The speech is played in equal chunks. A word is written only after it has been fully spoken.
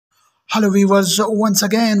Hello viewers, once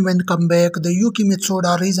again welcome back. The Yuki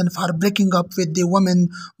Mitsuda reason for breaking up with the woman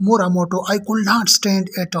Muramoto. I could not stand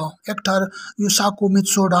it. Actor Yusaku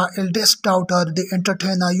Mitsuda, eldest daughter, the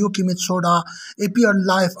entertainer Yuki Mitsuda, appeared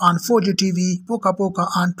live on Fuji TV, Poka Poka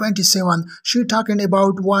on 27. She talking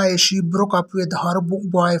about why she broke up with her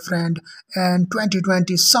boyfriend. And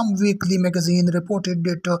 2020, some weekly magazine reported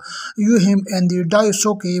that Yuhim and the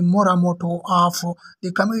Daisuke Muramoto of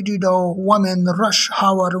the comedy woman Rush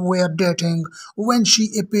Hour were dating when she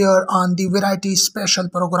appeared on the variety special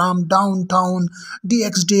program Downtown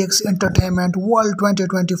DXDX Entertainment World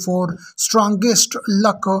 2024 Strongest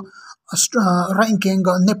Luck ranking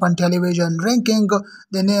Nippon Television. Ranking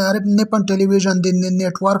the Nippon Television the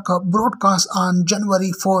network broadcast on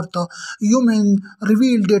January 4th. Yumin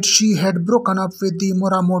revealed that she had broken up with the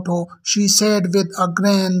Muramoto. She said with a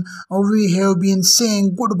grin, "We have been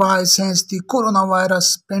saying goodbye since the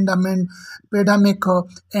coronavirus pandemic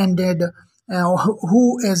ended."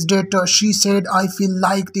 Who is that? She said, "I feel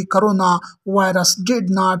like the coronavirus did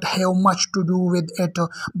not have much to do with it.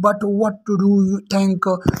 But what do you think?"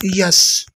 Yes.